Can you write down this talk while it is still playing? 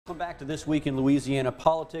Welcome back to This Week in Louisiana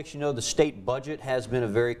Politics. You know, the state budget has been a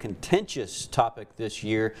very contentious topic this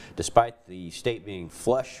year, despite the state being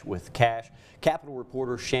flush with cash. Capitol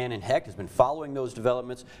reporter Shannon Heckt has been following those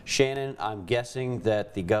developments. Shannon, I'm guessing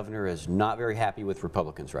that the governor is not very happy with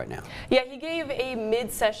Republicans right now. Yeah, he gave a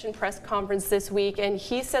mid-session press conference this week, and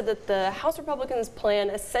he said that the House Republicans' plan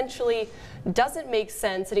essentially doesn't make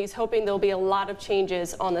sense, and he's hoping there'll be a lot of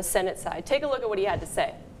changes on the Senate side. Take a look at what he had to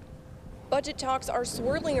say. Budget talks are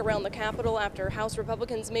swirling around the Capitol after House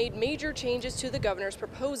Republicans made major changes to the governor's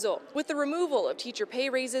proposal. With the removal of teacher pay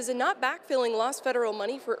raises and not backfilling lost federal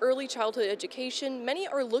money for early childhood education, many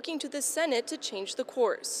are looking to the Senate to change the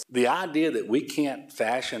course. The idea that we can't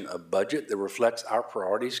fashion a budget that reflects our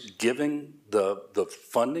priorities, given the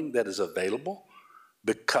funding that is available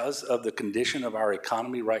because of the condition of our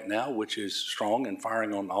economy right now, which is strong and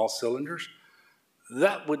firing on all cylinders,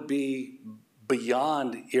 that would be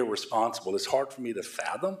beyond irresponsible. It's hard for me to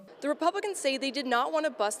fathom. The Republicans say they did not want to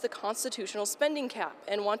bust the constitutional spending cap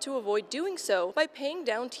and want to avoid doing so by paying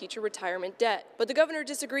down teacher retirement debt. But the governor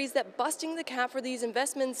disagrees that busting the cap for these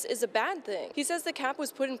investments is a bad thing. He says the cap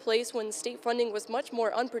was put in place when state funding was much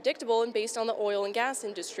more unpredictable and based on the oil and gas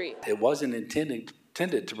industry. It wasn't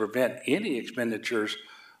intended to prevent any expenditures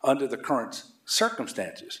under the current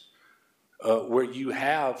circumstances. Where you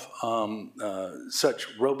have such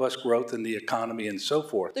robust growth in the economy and so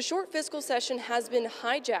forth. The short fiscal session has been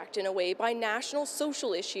hijacked in a way by national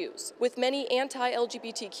social issues, with many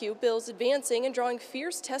anti-LGBTQ bills advancing and drawing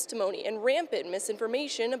fierce testimony and rampant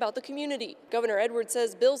misinformation about the community. Governor Edwards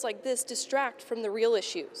says bills like this distract from the real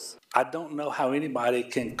issues. I don't know how anybody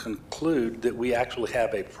can conclude that we actually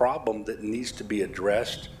have a problem that needs to be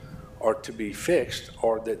addressed or to be fixed,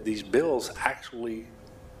 or that these bills actually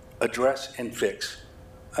address and fix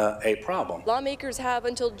a problem. Lawmakers have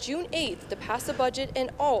until June 8th to pass a budget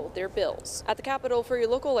and all their bills. At the Capitol for your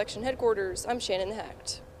local election headquarters, I'm Shannon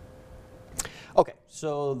Heckt. Okay,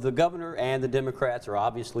 so the governor and the Democrats are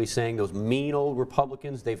obviously saying those mean old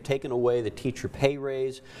Republicans, they've taken away the teacher pay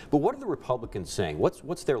raise. But what are the Republicans saying?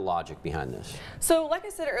 What's their logic behind this? So like I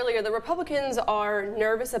said earlier, the Republicans are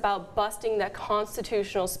nervous about busting that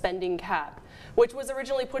constitutional spending cap, which was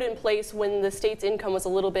originally put in place when the state's income was a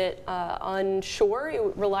little bit unsure.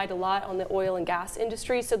 It relied a lot on the oil and gas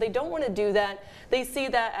industry, so they don't want to do that. They see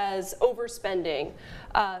that as overspending.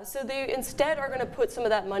 So they instead are going to put some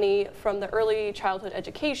of that money from the early childhood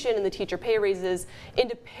education and the teacher pay raises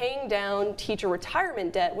into paying down teacher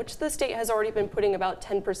retirement debt, which the state has already been putting about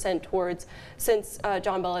 10% towards since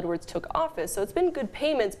John Bel Edwards took office. So it's been good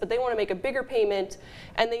payments, but they want to make a bigger payment,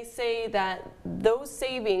 and they say that those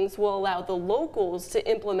savings will allow the locals to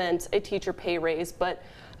implement a teacher pay raise, but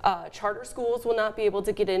charter schools will not be able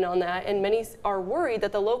to get in on that, and many are worried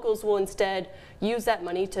that the locals will instead use that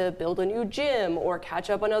money to build a new gym or catch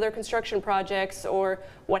up on other construction projects or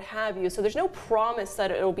what have you. So there's no promise that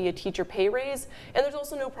it'll be a teacher pay raise, and there's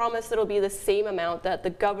also no promise that it'll be the same amount that the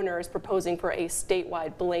governor is proposing for a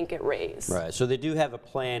statewide blanket raise. Right, so they do have a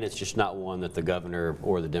plan, it's just not one that the governor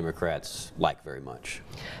or the Democrats like very much.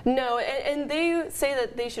 No, and they say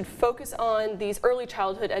that they should focus on these early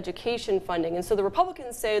childhood education funding, and so the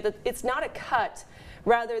Republicans say that it's not a cut.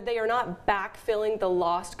 Rather, they are not backfilling the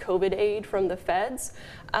lost COVID aid from the feds,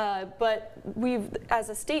 but we've, as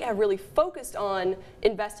a state, have really focused on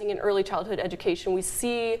investing in early childhood education. We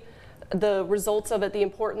see the results of it, the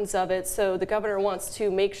importance of it, so the governor wants to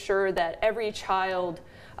make sure that every child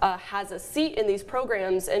has a seat in these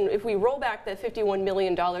programs, and if we roll back that $51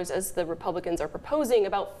 million as the Republicans are proposing,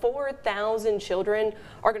 about 4,000 children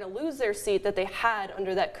are going to lose their seat that they had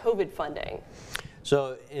under that COVID funding.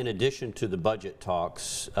 So in addition to the budget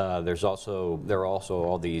talks, there are also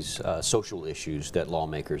all these social issues that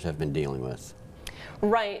lawmakers have been dealing with.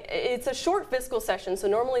 Right. It's a short fiscal session, so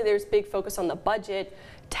normally there's big focus on the budget,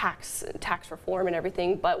 tax reform and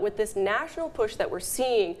everything, but with this national push that we're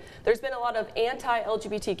seeing, there's been a lot of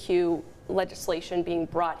anti-LGBTQ legislation being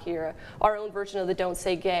brought here. Our own version of the Don't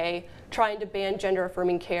Say Gay, trying to ban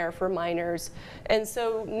gender-affirming care for minors. And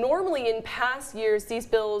so normally in past years, these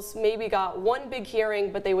bills maybe got one big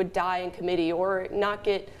hearing, but they would die in committee or not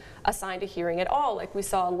get assigned a hearing at all, like we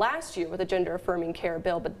saw last year with the gender-affirming care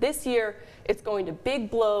bill. But this year, it's going to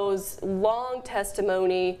big blows, long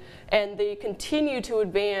testimony, and they continue to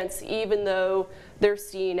advance even though they're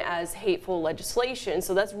seen as hateful legislation.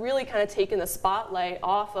 So that's really kind of taken the spotlight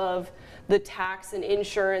off of the tax and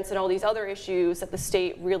insurance and all these other issues that the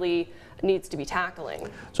state really needs to be tackling.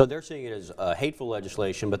 So they're seeing it as hateful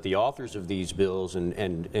legislation, but the authors of these bills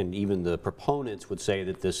and even the proponents would say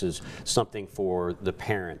that this is something for the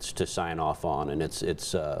parents to sign off on, and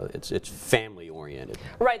it's family oriented.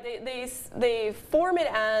 Right. They form it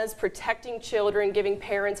as protecting children, giving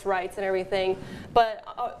parents rights and everything, but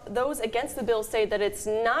those against the bill say that it's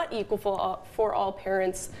not equal for all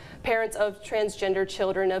parents. Parents of transgender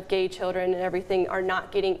children, of gay children and everything are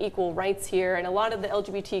not getting equal rights here, and a lot of the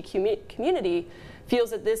LGBT community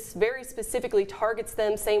feels that this very specifically targets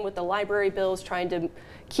them. Same with the library bills, trying to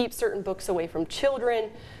keep certain books away from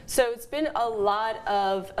children. So it's been a lot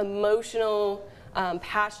of emotional,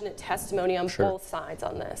 passionate testimony on both sides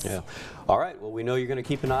on this. Yeah. All right. Well, we know you're going to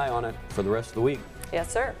keep an eye on it for the rest of the week.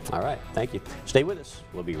 Yes, sir. All right. Thank you. Stay with us.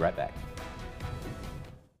 We'll be right back.